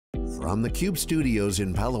from theCUBE studios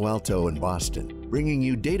in Palo Alto and Boston, bringing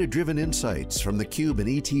you data-driven insights from theCUBE and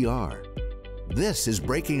ETR. This is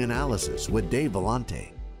Breaking Analysis with Dave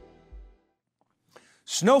Vellante.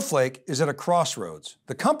 Snowflake is at a crossroads.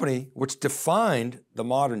 The company, which defined the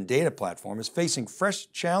modern data platform, is facing fresh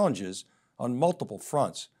challenges on multiple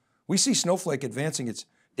fronts. We see Snowflake advancing its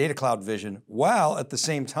data cloud vision while at the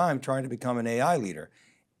same time trying to become an AI leader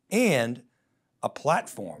and a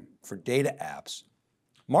platform for data apps.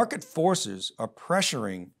 Market forces are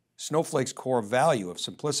pressuring Snowflake's core value of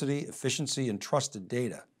simplicity, efficiency, and trusted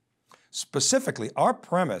data. Specifically, our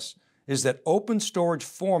premise is that open storage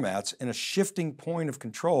formats and a shifting point of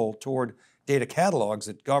control toward data catalogs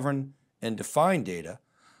that govern and define data,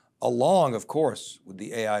 along, of course, with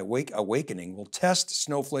the AI awakening, will test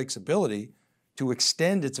Snowflake's ability to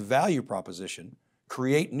extend its value proposition,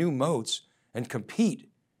 create new moats, and compete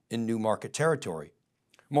in new market territory.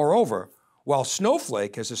 Moreover, while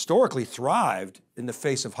Snowflake has historically thrived in the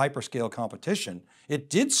face of hyperscale competition, it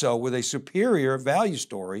did so with a superior value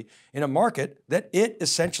story in a market that it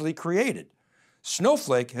essentially created.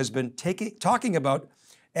 Snowflake has been talking about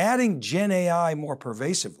adding Gen AI more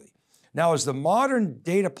pervasively. Now, as the modern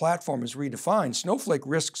data platform is redefined, Snowflake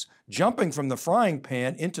risks jumping from the frying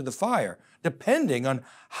pan into the fire, depending on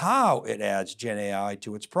how it adds Gen AI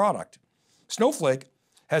to its product. Snowflake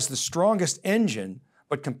has the strongest engine,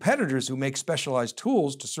 but competitors who make specialized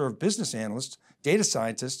tools to serve business analysts, data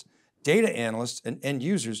scientists, data analysts, and end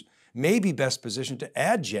users may be best positioned to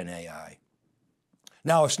add Gen AI.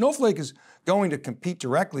 Now, if Snowflake is going to compete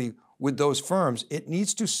directly with those firms, it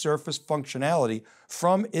needs to surface functionality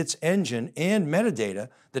from its engine and metadata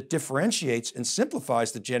that differentiates and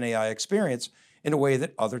simplifies the Gen AI experience in a way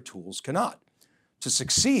that other tools cannot. To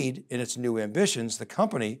succeed in its new ambitions, the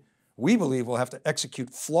company, we believe, will have to execute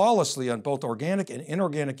flawlessly on both organic and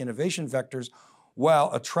inorganic innovation vectors while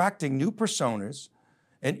attracting new personas,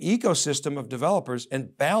 an ecosystem of developers,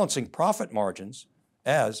 and balancing profit margins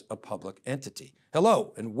as a public entity.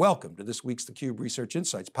 Hello, and welcome to this week's theCUBE Research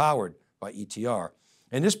Insights, powered by ETR.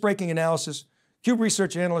 In this breaking analysis, CUBE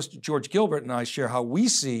research analyst George Gilbert and I share how we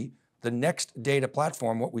see the next data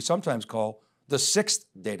platform, what we sometimes call the sixth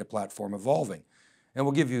data platform, evolving. And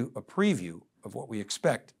we'll give you a preview of what we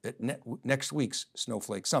expect at next week's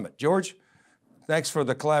Snowflake Summit. George, thanks for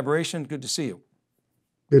the collaboration. Good to see you.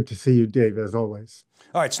 Good to see you, Dave, as always.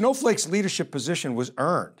 All right, Snowflake's leadership position was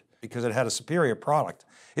earned because it had a superior product.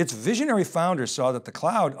 Its visionary founders saw that the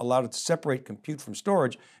cloud allowed it to separate compute from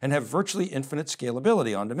storage and have virtually infinite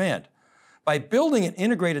scalability on demand. By building an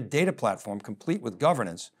integrated data platform complete with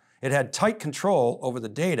governance, it had tight control over the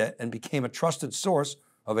data and became a trusted source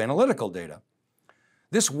of analytical data.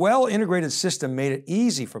 This well-integrated system made it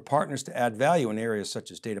easy for partners to add value in areas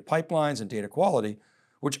such as data pipelines and data quality,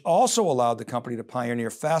 which also allowed the company to pioneer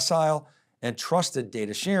facile and trusted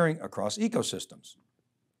data sharing across ecosystems.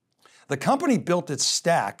 The company built its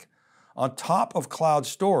stack on top of cloud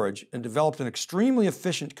storage and developed an extremely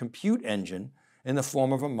efficient compute engine in the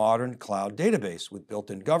form of a modern cloud database with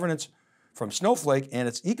built-in governance from Snowflake and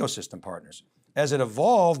its ecosystem partners. As it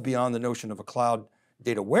evolved beyond the notion of a cloud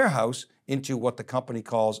data warehouse into what the company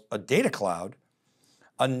calls a data cloud,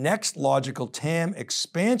 a next logical TAM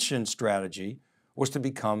expansion strategy was to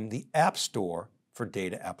become the app store for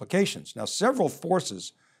data applications. Now, several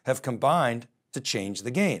forces have combined to change the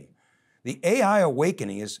game. The AI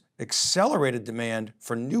awakening has accelerated demand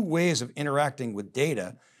for new ways of interacting with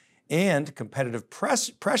data, and competitive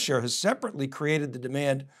pressure has separately created the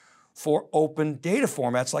demand for open data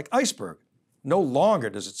formats like Iceberg. No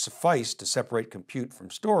longer does it suffice to separate compute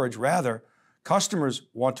from storage. Rather, customers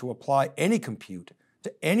want to apply any compute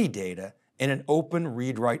to any data in an open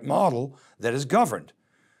read-write model that is governed.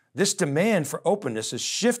 This demand for openness has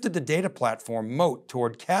shifted the data platform moat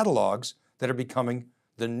toward catalogs that are becoming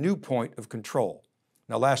the new point of control.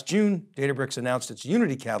 Now, last June, Databricks announced its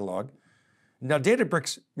Unity catalog. Now,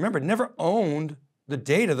 Databricks, remember, never owned the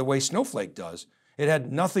data the way Snowflake does. It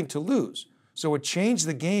had nothing to lose. So it changed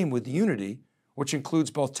the game with Unity, which includes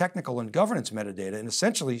both technical and governance metadata, and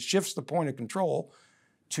essentially shifts the point of control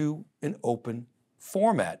to an open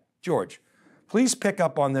format. George, please pick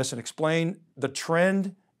up on this and explain the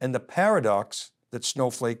trend and the paradox that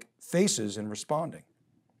Snowflake faces in responding.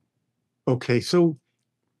 Okay, so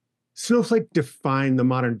Snowflake defined the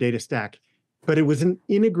modern data stack, but it was an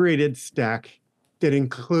integrated stack that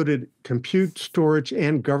included compute, storage,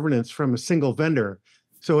 and governance from a single vendor.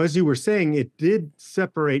 So as you were saying, it did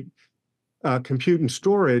separate compute and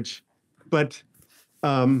storage, but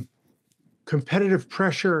competitive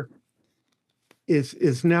pressure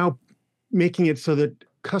is now making it so that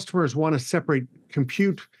customers want to separate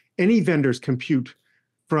compute, any vendor's compute,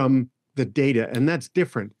 from the data, and that's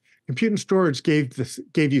different. Compute and storage gave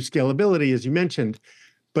you scalability, as you mentioned,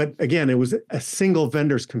 but again, it was a single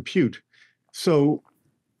vendor's compute. So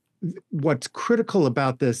what's critical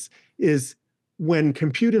about this is when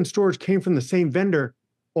compute and storage came from the same vendor,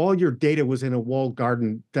 all your data was in a walled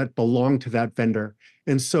garden that belonged to that vendor.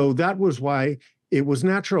 And so that was why it was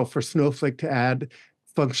natural for Snowflake to add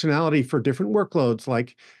functionality for different workloads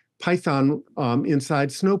like Python inside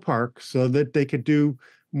Snowpark so that they could do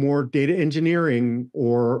more data engineering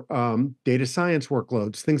or data science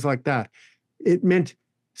workloads, things like that. It meant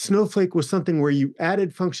Snowflake was something where you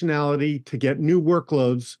added functionality to get new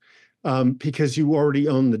workloads because you already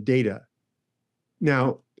own the data.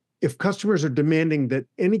 Now, if customers are demanding that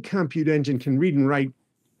any compute engine can read and write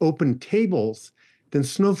open tables, then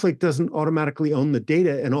Snowflake doesn't automatically own the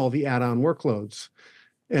data and all the add-on workloads.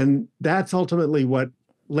 And that's ultimately what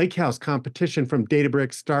Lakehouse competition from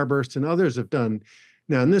Databricks, Starburst, and others have done.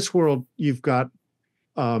 Now, in this world, you've got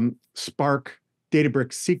Spark,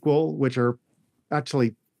 Databricks SQL, which are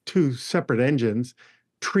actually two separate engines,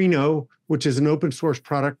 Trino, which is an open source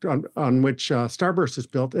product on which Starburst is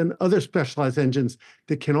built, and other specialized engines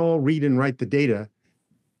that can all read and write the data.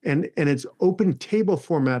 And it's open table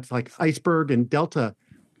formats like Iceberg and Delta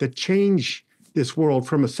that change this world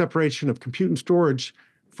from a separation of compute and storage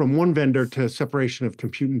from one vendor to a separation of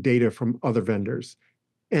compute and data from other vendors.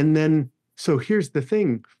 And then, so here's the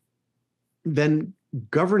thing, then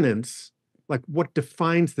governance, like what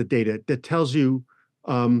defines the data, that tells you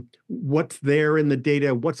what's there in the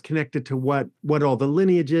data, what's connected to what all the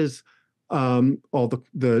lineage is, all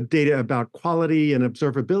the data about quality and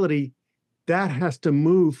observability, that has to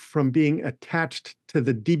move from being attached to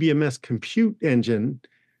the DBMS compute engine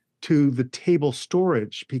to the table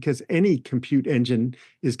storage, because any compute engine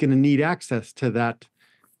is going to need access to that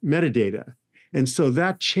metadata. And so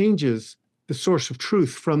that changes the source of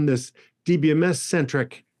truth from this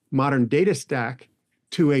DBMS-centric modern data stack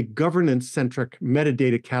to a governance-centric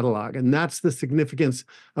metadata catalog. And that's the significance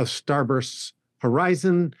of Starburst's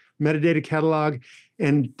Horizon metadata catalog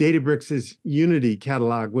and Databricks' Unity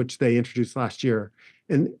catalog, which they introduced last year.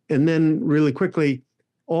 And then really quickly,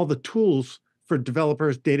 all the tools for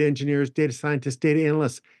developers, data engineers, data scientists, data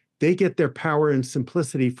analysts, they get their power and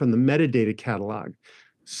simplicity from the metadata catalog.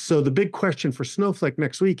 So the big question for Snowflake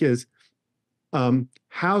next week is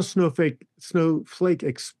how Snowflake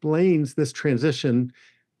explains this transition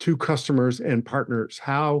to customers and partners,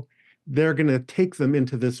 how they're going to take them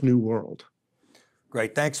into this new world.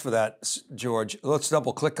 Great, thanks for that, George. Let's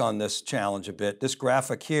double click on this challenge a bit. This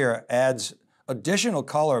graphic here adds additional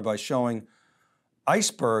color by showing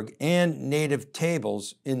Iceberg and native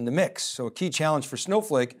tables in the mix. So a key challenge for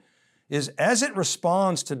Snowflake is as it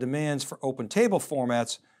responds to demands for open table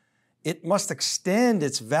formats, it must extend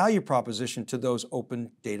its value proposition to those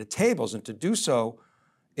open data tables. And to do so,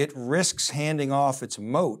 it risks handing off its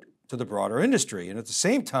moat to the broader industry. And at the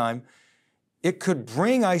same time, it could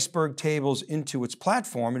bring Iceberg tables into its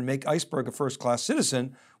platform and make Iceberg a first-class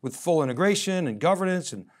citizen with full integration and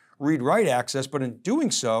governance and read-write access. But in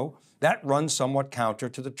doing so, that runs somewhat counter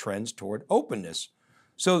to the trends toward openness.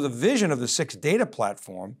 So the vision of the 6 data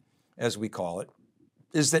platform, as we call it,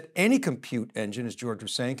 is that any compute engine, as George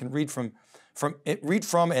was saying, can read from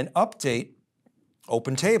and update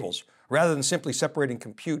open tables, rather than simply separating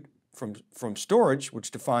compute from storage,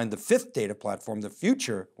 which defined the 5th data platform. The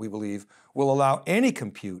future, we believe, will allow any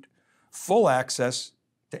compute full access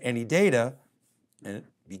to any data and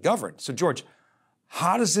be governed. So George,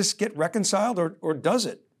 how does this get reconciled, or does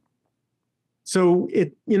it? So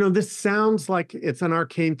this sounds like it's an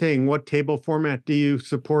arcane thing. What table format do you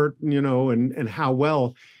support, and how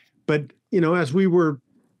well? But, as we were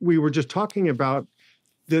just talking about,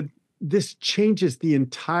 this changes the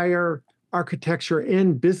entire architecture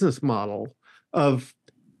and business model of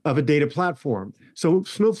a data platform. So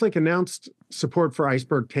Snowflake announced support for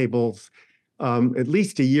Iceberg tables at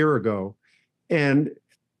least a year ago.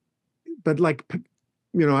 But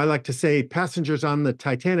I like to say passengers on the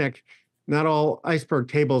Titanic, not all Iceberg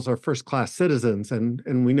tables are first-class citizens,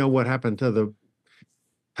 and we know what happened to the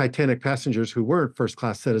Titanic passengers who weren't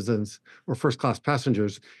first-class citizens or first-class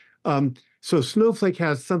passengers. So Snowflake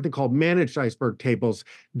has something called managed Iceberg tables.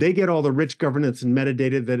 They get all the rich governance and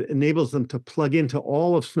metadata that enables them to plug into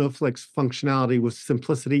all of Snowflake's functionality with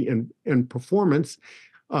simplicity and performance.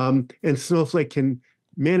 And Snowflake can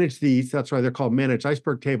manage these. That's why they're called managed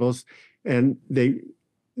Iceberg tables, and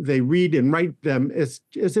they read and write them as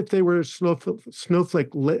if they were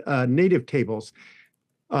Snowflake native tables.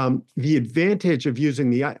 The advantage of using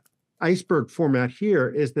the Iceberg format here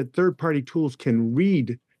is that third-party tools can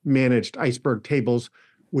read managed Iceberg tables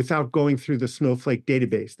without going through the Snowflake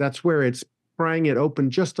database. That's where it's prying it open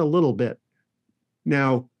just a little bit.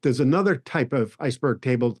 Now, there's another type of iceberg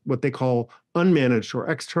table, what they call unmanaged or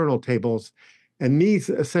external tables, and these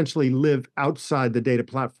essentially live outside the data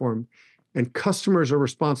platform, and customers are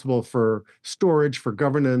responsible for storage, for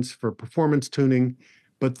governance, for performance tuning,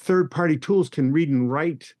 but third-party tools can read and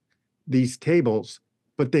write these tables,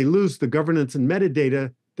 but they lose the governance and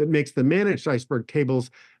metadata that makes the managed iceberg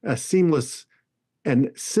tables a seamless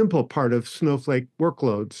and simple part of Snowflake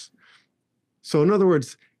workloads. So in other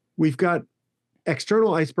words, we've got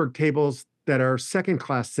external iceberg tables that are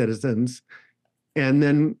second-class citizens. And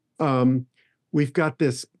then we've got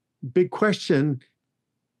this big question,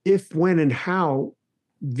 if, when, and how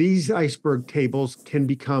these iceberg tables can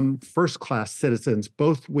become first-class citizens,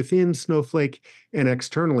 both within Snowflake and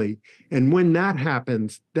externally. And when that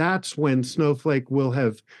happens, that's when Snowflake will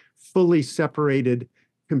have fully separated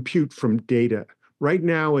compute from data. Right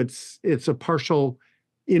now, it's a partial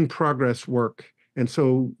in-progress work. And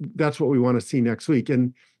so that's what we want to see next week.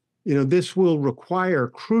 And this will require,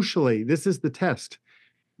 crucially, this is the test,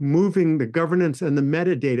 moving the governance and the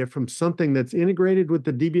metadata from something that's integrated with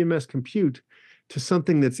the DBMS compute to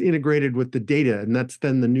something that's integrated with the data. And that's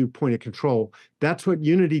then the new point of control. That's what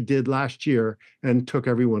Unity did last year and took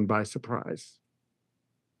everyone by surprise.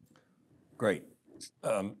 Great.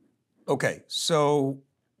 Okay, so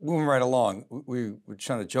moving right along, we were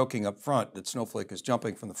kind of joking up front that Snowflake is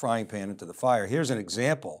jumping from the frying pan into the fire. Here's an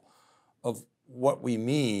example of what we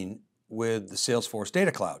mean with the Salesforce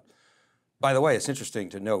Data Cloud. By the way, it's interesting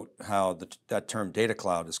to note how that term data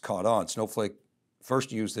cloud is caught on. Snowflake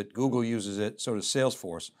first used it, Google uses it, so does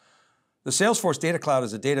Salesforce. The Salesforce Data Cloud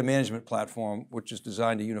is a data management platform which is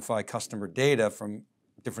designed to unify customer data from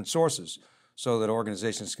different sources so that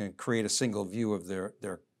organizations can create a single view of their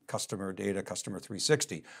customer data, Customer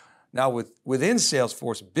 360. Now within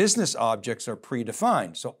Salesforce, business objects are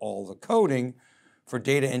predefined. So all the coding for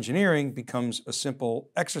data engineering becomes a simple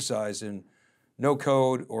exercise in no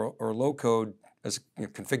code or low code as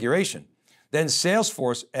configuration. Then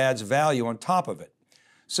Salesforce adds value on top of it.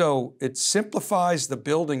 So it simplifies the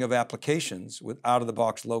building of applications with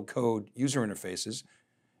out-of-the-box low-code user interfaces,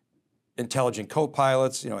 intelligent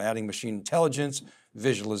co-pilots, adding machine intelligence,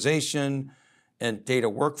 visualization, and data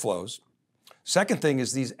workflows. Second thing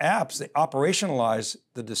is these apps, they operationalize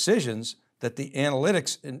the decisions that the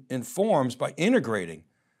analytics informs by integrating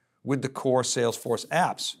with the core Salesforce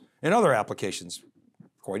apps and other applications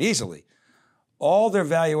quite easily. All their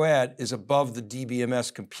value add is above the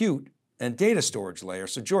DBMS compute and data storage layer.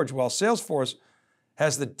 So George, while Salesforce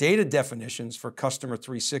has the data definitions for Customer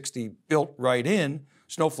 360 built right in,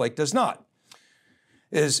 Snowflake does not.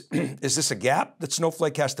 Is this a gap that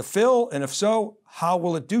Snowflake has to fill? And if so, how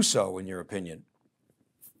will it do so, in your opinion?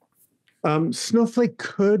 Snowflake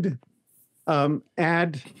could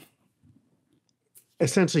add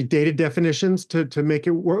essentially data definitions to make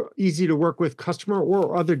it easy to work with customer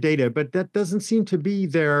or other data, but that doesn't seem to be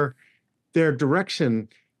their direction.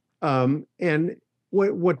 And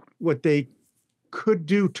what they could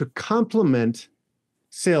do to complement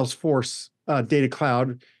Salesforce Data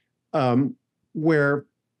Cloud, where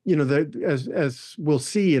as we'll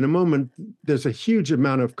see in a moment, there's a huge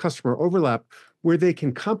amount of customer overlap. Where they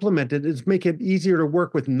can complement it is make it easier to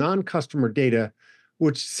work with non-customer data,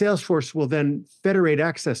 which Salesforce will then federate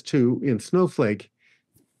access to in Snowflake.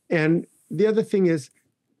 And the other thing is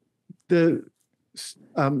the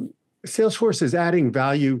Salesforce is adding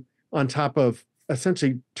value on top of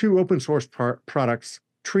essentially two open source products,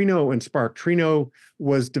 Trino and Spark. Trino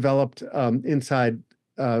was developed inside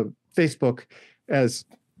Facebook as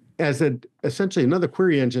essentially another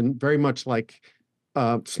query engine, very much like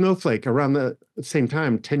Snowflake around the same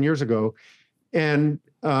time, 10 years ago. And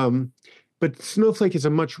but Snowflake is a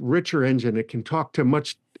much richer engine. It can talk to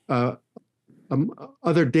much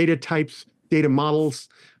other data types, data models.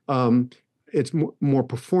 It's more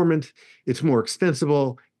performant, it's more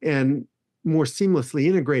extensible, and more seamlessly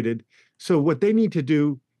integrated. So what they need to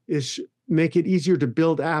do is make it easier to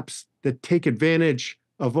build apps that take advantage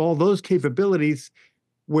of all those capabilities,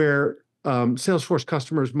 where Salesforce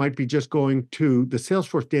customers might be just going to the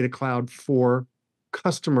Salesforce Data Cloud for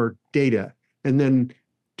customer data, and then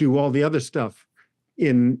do all the other stuff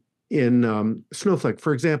in Snowflake.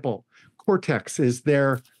 For example, Cortex is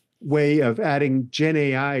their way of adding Gen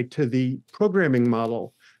AI to the programming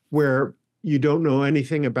model, where you don't know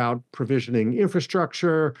anything about provisioning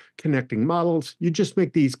infrastructure, connecting models. You just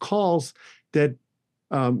make these calls that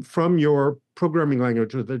from your programming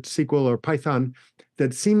language, whether it's SQL or Python,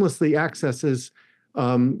 that seamlessly accesses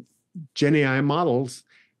Gen AI models,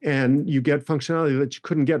 and you get functionality that you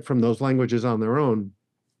couldn't get from those languages on their own.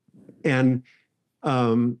 And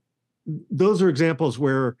those are examples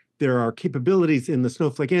where there are capabilities in the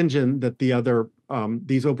Snowflake engine that the other,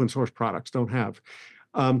 these open source products don't have.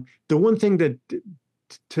 The one thing that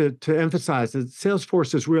to emphasize is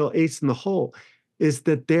Salesforce's real ace in the hole is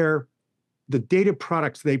that the data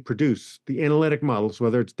products they produce, the analytic models,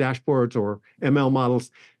 whether it's dashboards or ML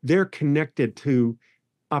models, they're connected to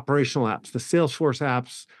operational apps, the Salesforce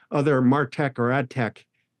apps, other MarTech or AdTech,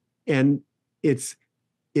 and it's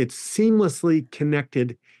seamlessly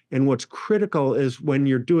connected. And what's critical is when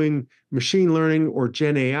you're doing machine learning or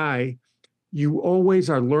Gen AI, you always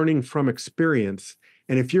are learning from experience.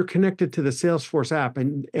 And if you're connected to the Salesforce app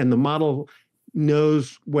and the model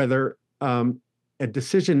knows whether a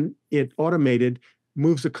decision it automated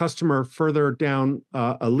moves a customer further down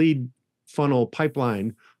a lead funnel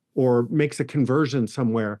pipeline or makes a conversion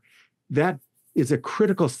somewhere, that is a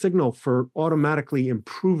critical signal for automatically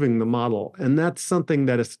improving the model. And that's something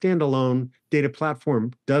that a standalone data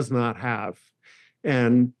platform does not have.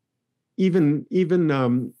 And even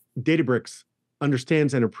Databricks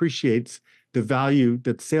understands and appreciates the value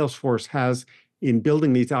that Salesforce has in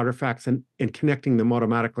building these artifacts and connecting them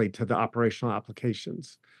automatically to the operational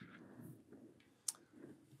applications.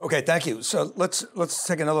 Okay, thank you. So let's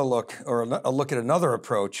take another look, or a look at another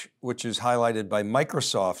approach, which is highlighted by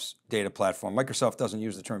Microsoft's data platform. Microsoft doesn't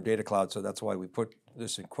use the term data cloud, so that's why we put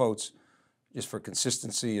this in quotes, just for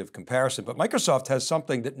consistency of comparison. But Microsoft has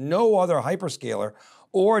something that no other hyperscaler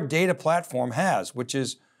or data platform has, which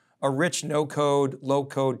is a rich no-code,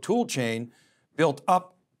 low-code tool chain built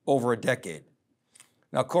up over a decade.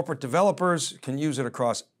 Now, corporate developers can use it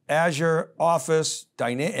across Azure, Office,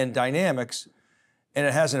 and Dynamics, and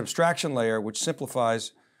it has an abstraction layer which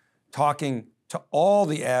simplifies talking to all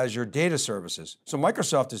the Azure data services. So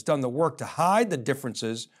Microsoft has done the work to hide the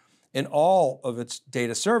differences in all of its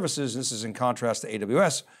data services. This is in contrast to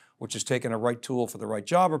AWS, which has taken a right tool for the right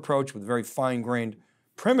job approach with very fine-grained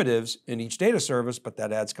primitives in each data service, but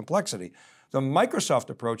that adds complexity. The Microsoft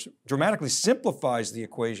approach dramatically simplifies the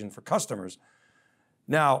equation for customers.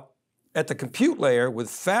 Now, at the compute layer with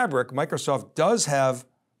Fabric, Microsoft does have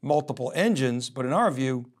multiple engines, but in our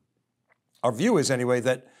view is anyway,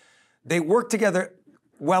 that they work together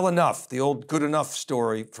well enough, the old good enough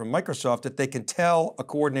story from Microsoft, that they can tell a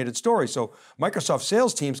coordinated story. So Microsoft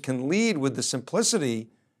sales teams can lead with the simplicity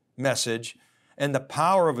message and the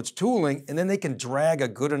power of its tooling, and then they can drag a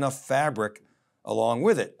good enough fabric along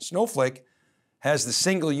with it. Snowflake has the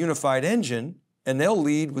single unified engine, and they'll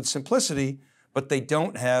lead with simplicity, but they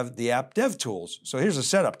don't have the app dev tools. So here's the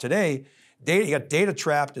setup. Today, you got data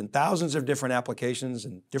trapped in thousands of different applications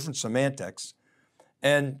and different semantics.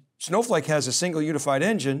 And Snowflake has a single unified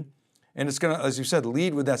engine, and it's going to, as you said,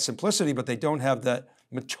 lead with that simplicity, but they don't have that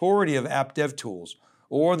maturity of app dev tools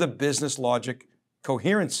or the business logic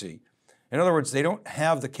coherency. In other words, they don't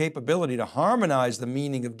have the capability to harmonize the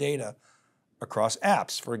meaning of data across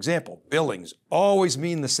apps. For example, billings always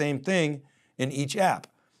mean the same thing in each app.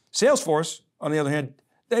 Salesforce, on the other hand,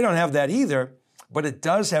 they don't have that either, but it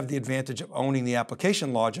does have the advantage of owning the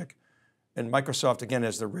application logic. And Microsoft, again,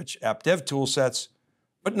 has the rich app dev tool sets,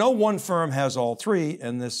 but no one firm has all three,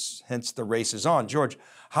 and hence the race is on. George,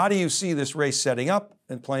 how do you see this race setting up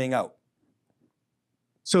and playing out?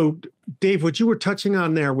 So, Dave, what you were touching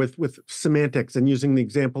on there with semantics and using the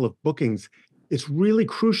example of bookings, it's really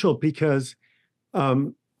crucial because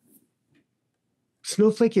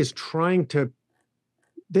Snowflake is trying to,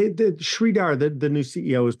 Sridhar, the new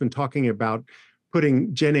CEO, has been talking about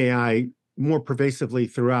putting Gen AI more pervasively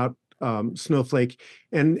throughout Snowflake.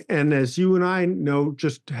 And as you and I know,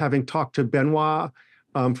 just having talked to Benoit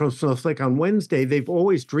from Snowflake on Wednesday, they've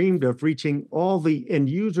always dreamed of reaching all the end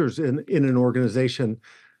users in an organization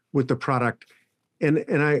with the product. And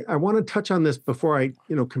I want to touch on this before I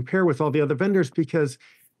compare with all the other vendors, because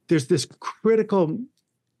there's this critical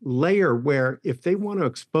layer where if they want to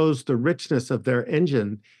expose the richness of their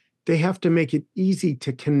engine, they have to make it easy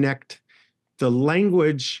to connect the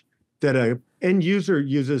language that an end user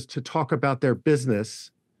uses to talk about their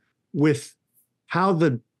business with how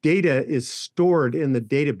the data is stored in the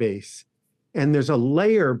database. And there's a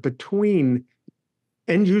layer between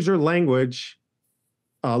end user language,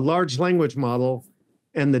 a large language model,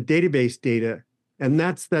 and the database data. And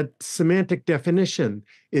that's that semantic definition.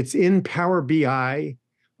 It's in Power BI,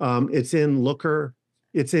 it's in Looker,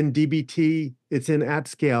 it's in DBT, it's in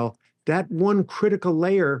AtScale. That one critical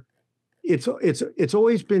layer, it's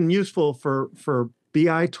always been useful for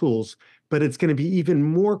BI tools, but it's going to be even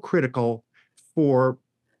more critical for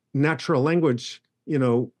natural language,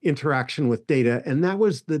 interaction with data. And that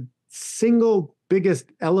was the single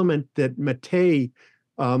biggest element that Mate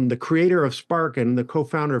the creator of Spark and the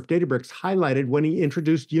co-founder of Databricks, highlighted when he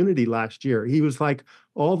introduced Unity last year. He was like,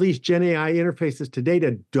 all these Gen AI interfaces to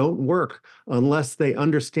data don't work unless they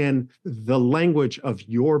understand the language of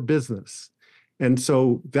your business. And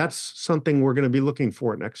so that's something we're going to be looking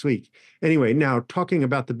for next week. Anyway, now talking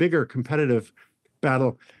about the bigger competitive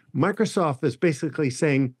battle, Microsoft is basically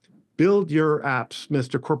saying, build your apps,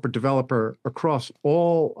 Mr. Corporate Developer, across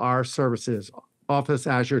all our services, Office,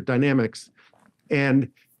 Azure, Dynamics. And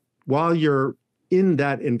while you're in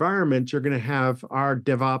that environment, you're going to have our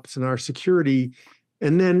DevOps and our security,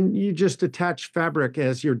 and then you just attach Fabric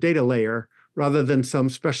as your data layer rather than some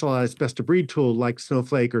specialized best-of-breed tool like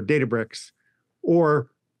Snowflake or Databricks. Or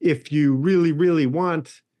if you really, really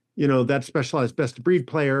want, that specialized best-of-breed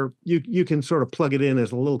player, you can sort of plug it in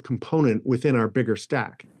as a little component within our bigger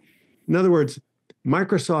stack. In other words,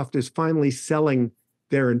 Microsoft is finally selling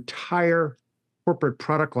their entire corporate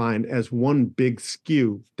product line as one big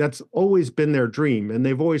SKU. That's always been their dream, and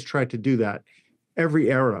they've always tried to do that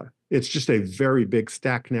every era. It's just a very big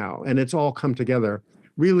stack now, and it's all come together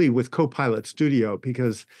really with Copilot Studio,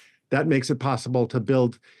 because that makes it possible to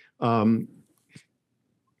build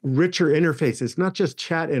richer interfaces, not just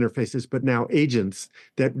chat interfaces, but now agents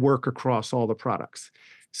that work across all the products.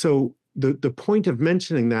 So the point of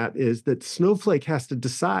mentioning that is that Snowflake has to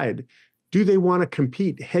decide, do they want to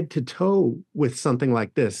compete head to toe with something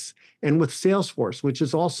like this? And with Salesforce, which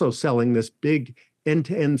is also selling this big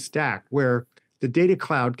end-to-end stack where the data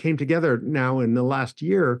cloud came together now in the last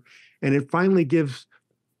year, and it finally gives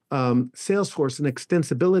Salesforce an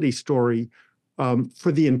extensibility story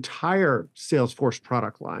for the entire Salesforce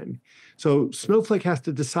product line. So Snowflake has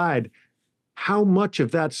to decide how much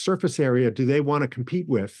of that surface area do they want to compete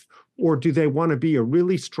with, or do they want to be a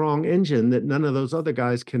really strong engine that none of those other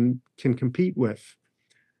guys can compete with?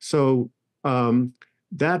 So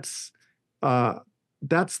that's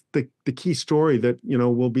the key story that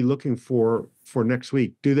we'll be looking for next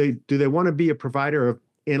week. Do they want to be a provider of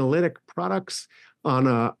analytic products on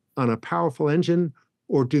a powerful engine,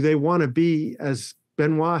 or do they want to be, as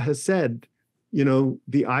Benoit has said, the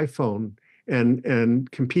iPhone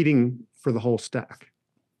and competing for the whole stack?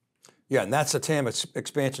 Yeah, and that's a TAM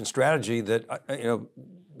expansion strategy that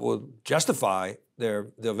will justify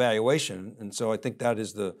the evaluation, and so I think that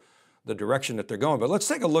is the direction that they're going. But let's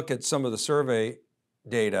take a look at some of the survey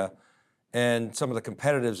data and some of the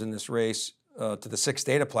competitives in this race to the 6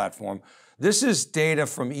 data platform. This is data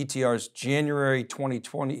from ETR's January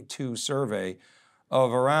 2022 survey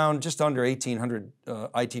of around just under 1,800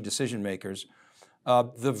 IT decision makers.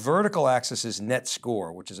 The vertical axis is net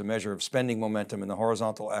score, which is a measure of spending momentum, and the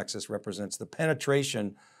horizontal axis represents the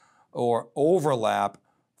penetration or overlap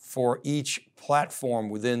for each platform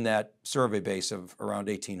within that survey base of around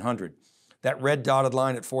 1,800. That red dotted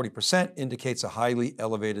line at 40% indicates a highly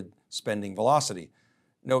elevated spending velocity.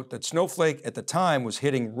 Note that Snowflake at the time was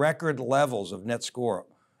hitting record levels of net score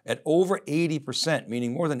at over 80%,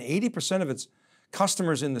 meaning more than 80% of its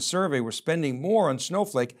customers in the survey were spending more on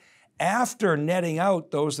Snowflake after netting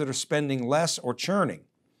out those that are spending less or churning,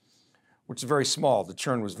 which is very small. The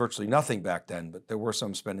churn was virtually nothing back then, but there were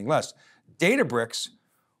some spending less. Databricks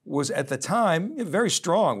was at the time very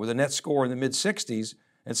strong with a net score in the mid-60s,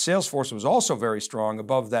 and Salesforce was also very strong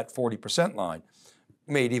above that 40% line,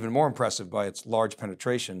 made even more impressive by its large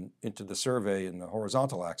penetration into the survey in the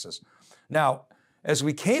horizontal axis. Now, as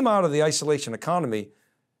we came out of the isolation economy,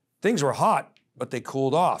 things were hot, but they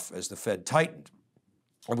cooled off as the Fed tightened.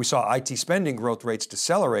 And we saw IT spending growth rates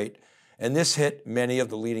decelerate, and this hit many of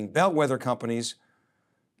the leading bellwether companies.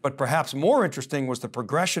 But perhaps more interesting was the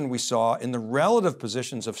progression we saw in the relative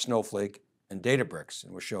positions of Snowflake and Databricks.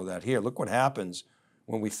 And we'll show that here. Look what happens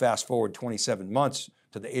when we fast forward 27 months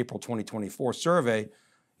to the April 2024 survey.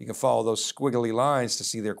 You can follow those squiggly lines to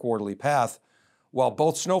see their quarterly path. While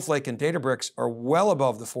both Snowflake and Databricks are well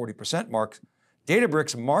above the 40% mark,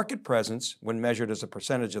 Databricks' market presence, when measured as a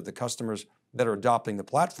percentage of the customers that are adopting the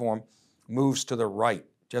platform, moves to the right,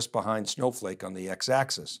 just behind Snowflake on the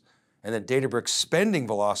x-axis. And then Databricks' spending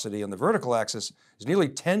velocity on the vertical axis is nearly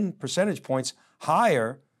 10 percentage points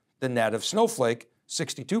higher than that of Snowflake,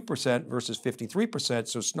 62% versus 53%.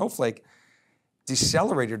 So Snowflake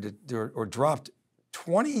decelerated or dropped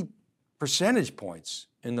 20 percentage points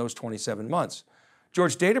in those 27 months.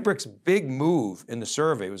 George, Databricks' big move in the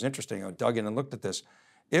survey was interesting. I dug in and looked at this.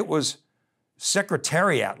 It was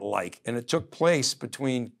secretariat-like, and it took place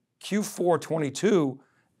between Q4 22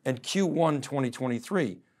 and Q1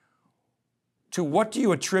 2023. To what do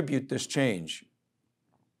you attribute this change?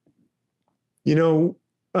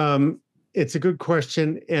 It's a good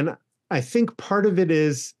question. And I think part of it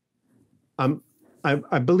is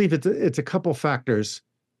I believe it's a couple factors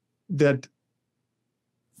that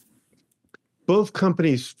both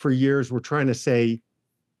companies for years were trying to say,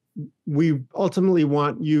 we ultimately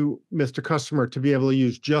want you, Mr. Customer, to be able to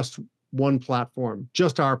use just one platform,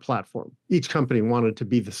 just our platform. Each company wanted to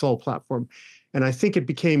be the sole platform. And I think it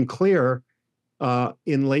became clear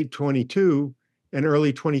in late 22 and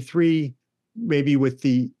early 23, maybe with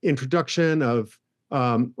the introduction of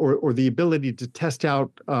or the ability to test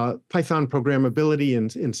out Python programmability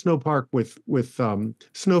in Snowpark with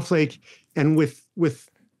Snowflake, and with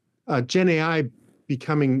Gen AI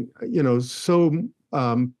becoming so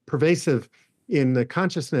pervasive in the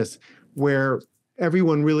consciousness, where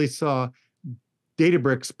everyone really saw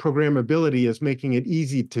Databricks programmability as making it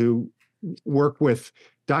easy to work with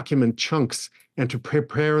document chunks and to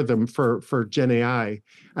prepare them for Gen AI.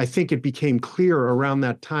 I think it became clear around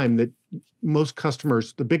that time that most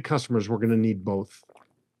customers, the big customers, were going to need both.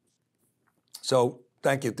 So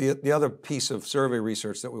thank you. The other piece of survey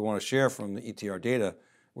research that we want to share from the ETR data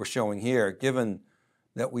we're showing here, given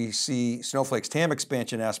that we see Snowflake's TAM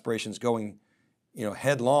expansion aspirations going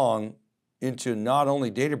headlong into not only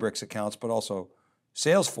Databricks accounts, but also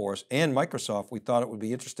Salesforce and Microsoft, we thought it would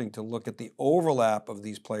be interesting to look at the overlap of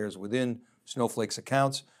these players within Snowflake's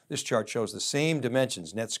accounts. This chart shows the same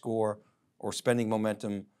dimensions, net score or spending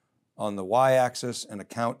momentum on the y-axis and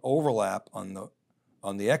account overlap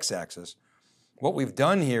on the x-axis. What we've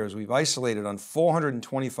done here is we've isolated on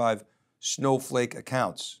 425 Snowflake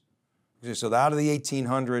accounts. So out of the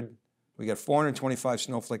 1,800, we got 425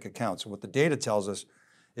 Snowflake accounts. And what the data tells us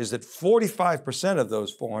is that 45% of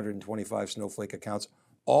those 425 Snowflake accounts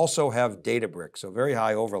also have Databricks, so very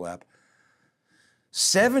high overlap.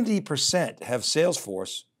 70% have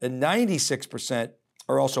Salesforce, and 96%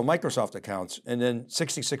 are also Microsoft accounts. And then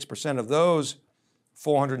 66% of those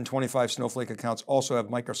 425 Snowflake accounts also have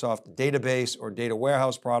Microsoft database or data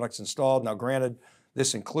warehouse products installed. Now granted,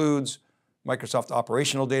 this includes Microsoft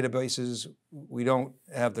operational databases. We don't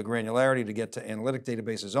have the granularity to get to analytic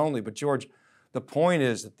databases only, but George, the point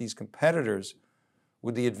is that these competitors,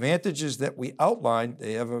 with the advantages that we outlined,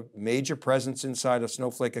 they have a major presence inside of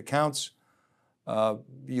Snowflake accounts.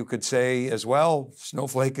 You could say as well,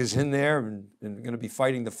 Snowflake is in there and going to be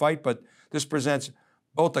fighting the fight, but this presents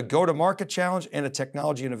both a go-to-market challenge and a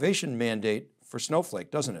technology innovation mandate for Snowflake,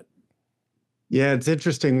 doesn't it? Yeah, it's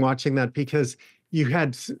interesting watching that, because you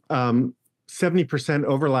had 70%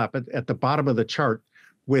 overlap at the bottom of the chart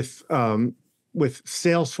with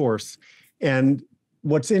Salesforce. And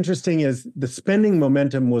what's interesting is the spending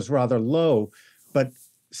momentum was rather low, but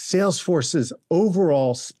Salesforce's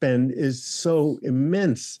overall spend is so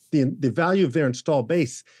immense, the value of their install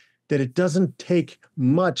base, that it doesn't take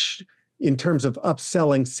much in terms of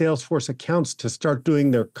upselling Salesforce accounts to start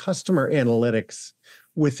doing their customer analytics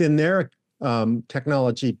within their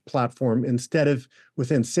technology platform instead of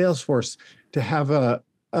within Salesforce to have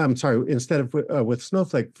instead of with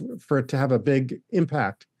Snowflake for it to have a big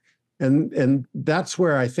impact. And that's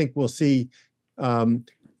where I think we'll see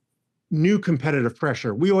new competitive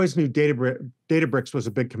pressure. We always knew Databricks was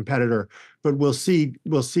a big competitor, but we'll see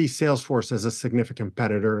Salesforce as a significant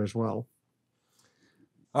competitor as well.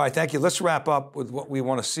 All right, thank you. Let's wrap up with what we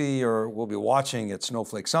want to see or we'll be watching at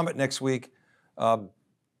Snowflake Summit next week.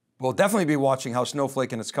 We'll definitely be watching how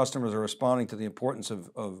Snowflake and its customers are responding to the importance of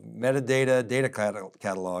metadata, data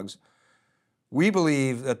catalogs. We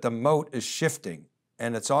believe that the moat is shifting,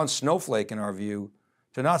 and it's on Snowflake, in our view,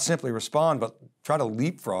 to not simply respond, but try to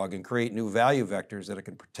leapfrog and create new value vectors that it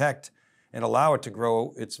can protect and allow it to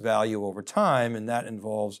grow its value over time. And that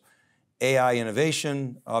involves AI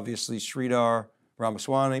innovation. Obviously, Sridhar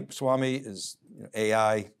Ramaswamy is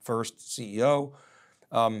AI first CEO.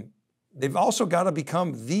 They've also got to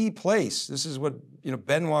become the place. This is what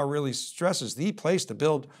Benoit really stresses, the place to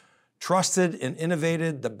build trusted and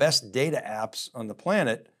innovative, the best data apps on the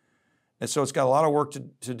planet. And so it's got a lot of work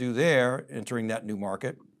to do there, entering that new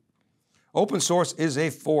market. Open source is a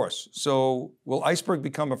force. So will Iceberg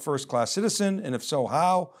become a first-class citizen? And if so,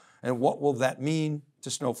 how? And what will that mean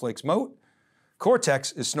to Snowflake's moat?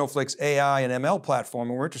 Cortex is Snowflake's AI and ML platform,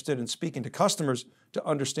 and we're interested in speaking to customers to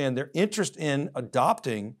understand their interest in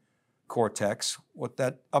adopting Cortex, what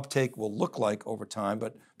that uptake will look like over time.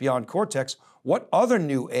 But beyond Cortex, what other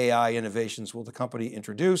new AI innovations will the company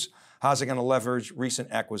introduce? How's it going to leverage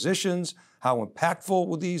recent acquisitions? How impactful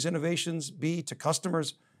will these innovations be to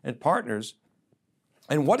customers and partners?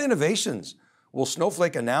 And what innovations will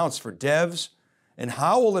Snowflake announce for devs? And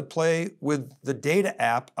how will it play with the data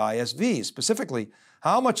app ISVs? Specifically,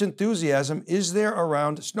 how much enthusiasm is there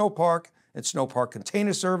around Snowpark and Snowpark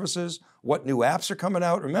Container Services? What new apps are coming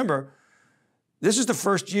out? Remember, This is the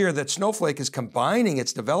first year that Snowflake is combining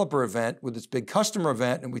its developer event with its big customer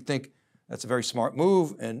event, and we think that's a very smart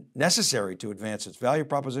move and necessary to advance its value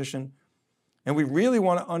proposition. And we really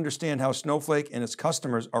want to understand how Snowflake and its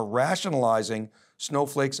customers are rationalizing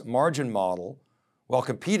Snowflake's margin model while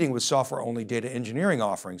competing with software-only data engineering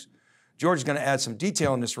offerings. George is going to add some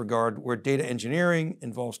detail in this regard, where data engineering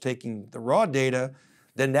involves taking the raw data,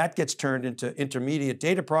 then that gets turned into intermediate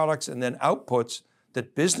data products and then outputs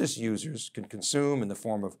that business users can consume in the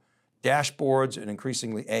form of dashboards and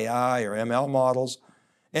increasingly AI or ML models.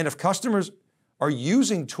 And if customers are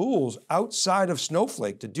using tools outside of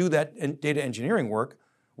Snowflake to do that data engineering work,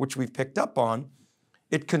 which we've picked up on,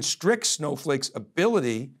 it constricts Snowflake's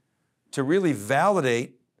ability to really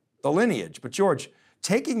validate the lineage. But George,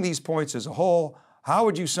 taking these points as a whole, how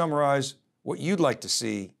would you summarize what you'd like to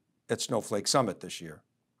see at Snowflake Summit this year?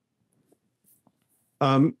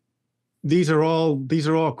 These are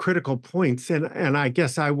all critical points, and I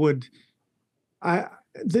guess the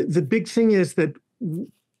big thing is that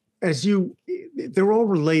they're all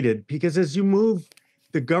related, because as you move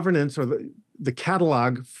the governance or the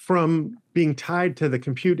catalog from being tied to the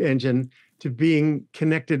compute engine to being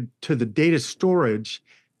connected to the data storage,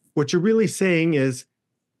 what you're really saying is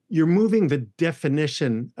you're moving the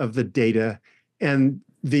definition of the data and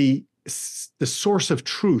the source of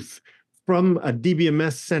truth from a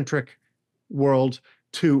DBMS-centric world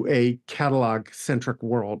to a catalog-centric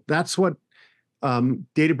world. That's what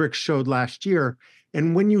Databricks showed last year.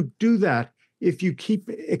 And when you do that, if you keep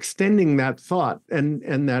extending that thought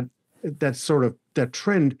and that sort of that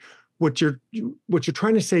trend, what you're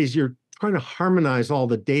trying to say is you're trying to harmonize all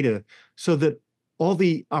the data so that all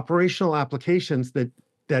the operational applications that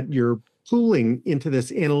you're pooling into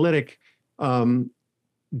this analytic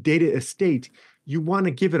data estate, you want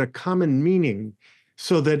to give it a common meaning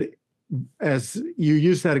so that, as you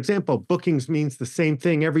use that example, bookings means the same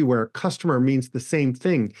thing everywhere, customer means the same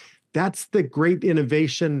thing. That's the great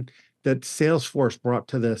innovation that Salesforce brought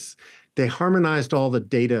to this. They harmonized all the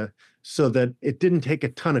data so that it didn't take a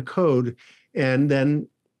ton of code, and then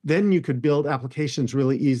you could build applications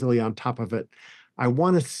really easily on top of it. I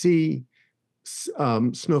want to see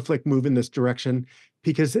Snowflake move in this direction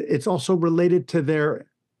because it's also related to their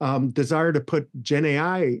desire to put Gen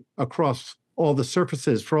AI across all the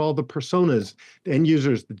surfaces for all the personas, the end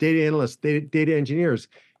users, the data analysts, data engineers.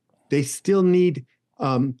 They still need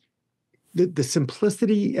the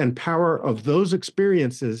simplicity and power of those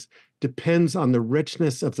experiences depends on the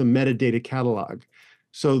richness of the metadata catalog.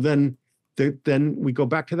 So then we go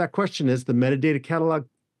back to that question: is the metadata catalog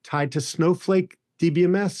tied to Snowflake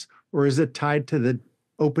DBMS, or is it tied to the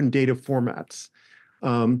open data formats?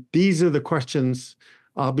 These are the questions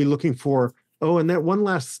I'll be looking for. Oh, and that one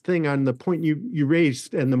last thing on the point you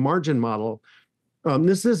raised and the margin model.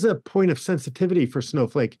 This is a point of sensitivity for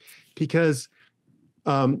Snowflake because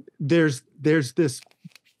there's this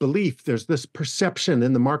belief, there's this perception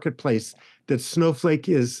in the marketplace that Snowflake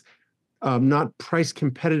is not price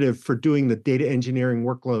competitive for doing the data engineering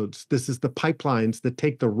workloads. This is the pipelines that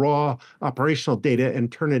take the raw operational data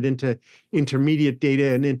and turn it into intermediate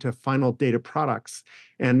data and into final data products.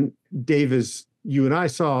 And Dave, as you and I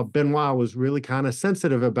saw, Benoit was really kind of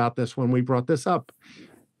sensitive about this when we brought this up.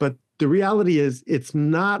 But the reality is it's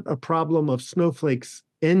not a problem of Snowflake's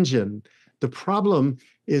engine. The problem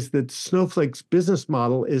is that Snowflake's business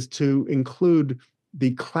model is to include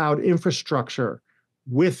the cloud infrastructure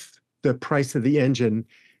with the price of the engine.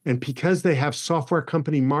 And because they have software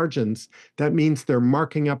company margins, that means they're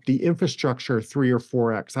marking up the infrastructure 3 or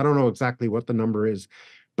 4x. I don't know exactly what the number is,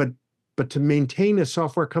 but to maintain a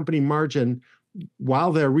software company margin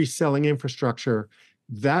while they're reselling infrastructure,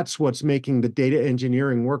 that's what's making the data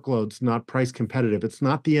engineering workloads not price competitive. It's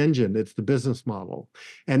not the engine, it's the business model.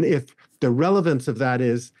 And if the relevance of that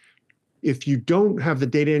is, if you don't have the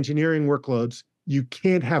data engineering workloads, you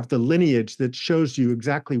can't have the lineage that shows you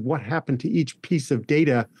exactly what happened to each piece of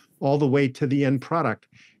data all the way to the end product.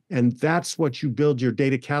 And that's what you build your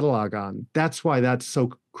data catalog on. That's why that's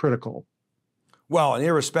so critical. Well, and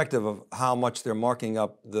irrespective of how much they're marking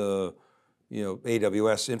up the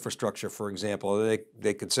AWS infrastructure, for example,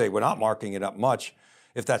 they could say, we're not marking it up much.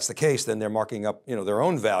 If that's the case, then they're marking up their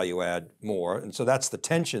own value add more. And so that's the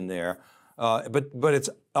tension there. But it's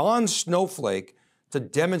on Snowflake to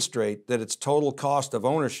demonstrate that its total cost of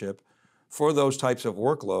ownership for those types of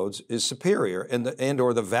workloads is superior,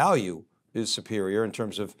 or the value is superior in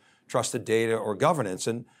terms of trusted data or governance.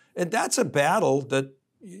 And that's a battle that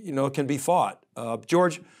can be fought.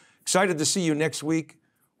 George, excited to see you next week.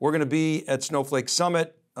 We're going to be at Snowflake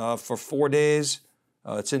Summit for 4 days.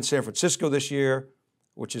 It's in San Francisco this year.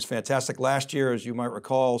 which is fantastic. Last year, as you might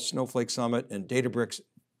recall, Snowflake Summit and Databricks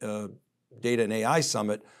Data and AI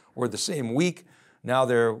Summit were the same week.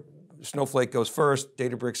 Now Snowflake goes first,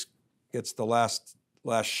 Databricks gets the last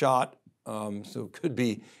shot. So it could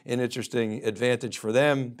be an interesting advantage for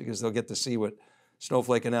them because they'll get to see what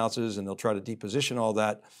Snowflake announces and they'll try to deposition all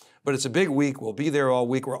that. But it's a big week, we'll be there all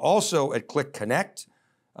week. We're also at Click Connect.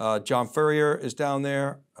 John Furrier is down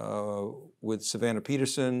there with Savannah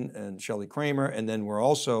Peterson and Shelley Kramer. And then we're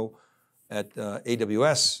also at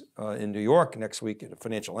AWS in New York next week at a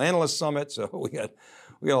Financial Analyst Summit. So we got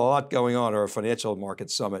a lot going on, our Financial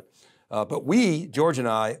Market Summit. But George and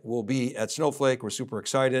I, will be at Snowflake. We're super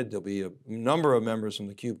excited. There'll be a number of members from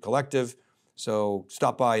the CUBE Collective. So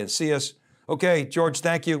stop by and see us. Okay, George,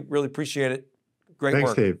 thank you. Really appreciate it. Great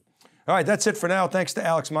work. Thanks, Dave. All right, that's it for now. Thanks to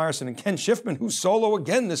Alex Myerson and Ken Schiffman, who's solo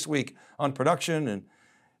again this week on production. And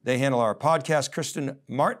they handle our podcast. Kristen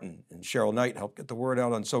Martin and Cheryl Knight help get the word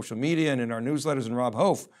out on social media and in our newsletters. And Rob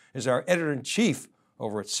Hof is our editor-in-chief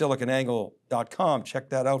over at SiliconANGLE.com. Check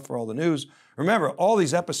that out for all the news. Remember, all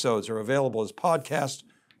these episodes are available as podcasts.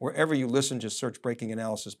 Wherever you listen, just search Breaking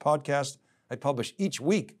Analysis Podcast. I publish each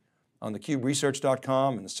week on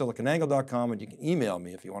thecuberesearch.com and SiliconANGLE.com, and you can email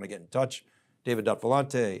me if you want to get in touch,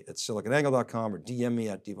 david.vellante at SiliconANGLE.com, or DM me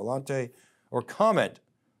at dvellante, or comment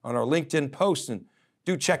on our LinkedIn post. And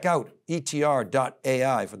do check out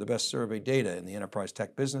etr.ai for the best survey data in the enterprise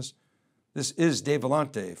tech business. This is Dave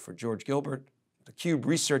Vellante for George Gilbert, theCUBE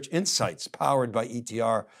Research Insights powered by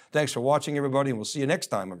ETR. Thanks for watching, everybody, and we'll see you next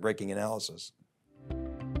time on Breaking Analysis.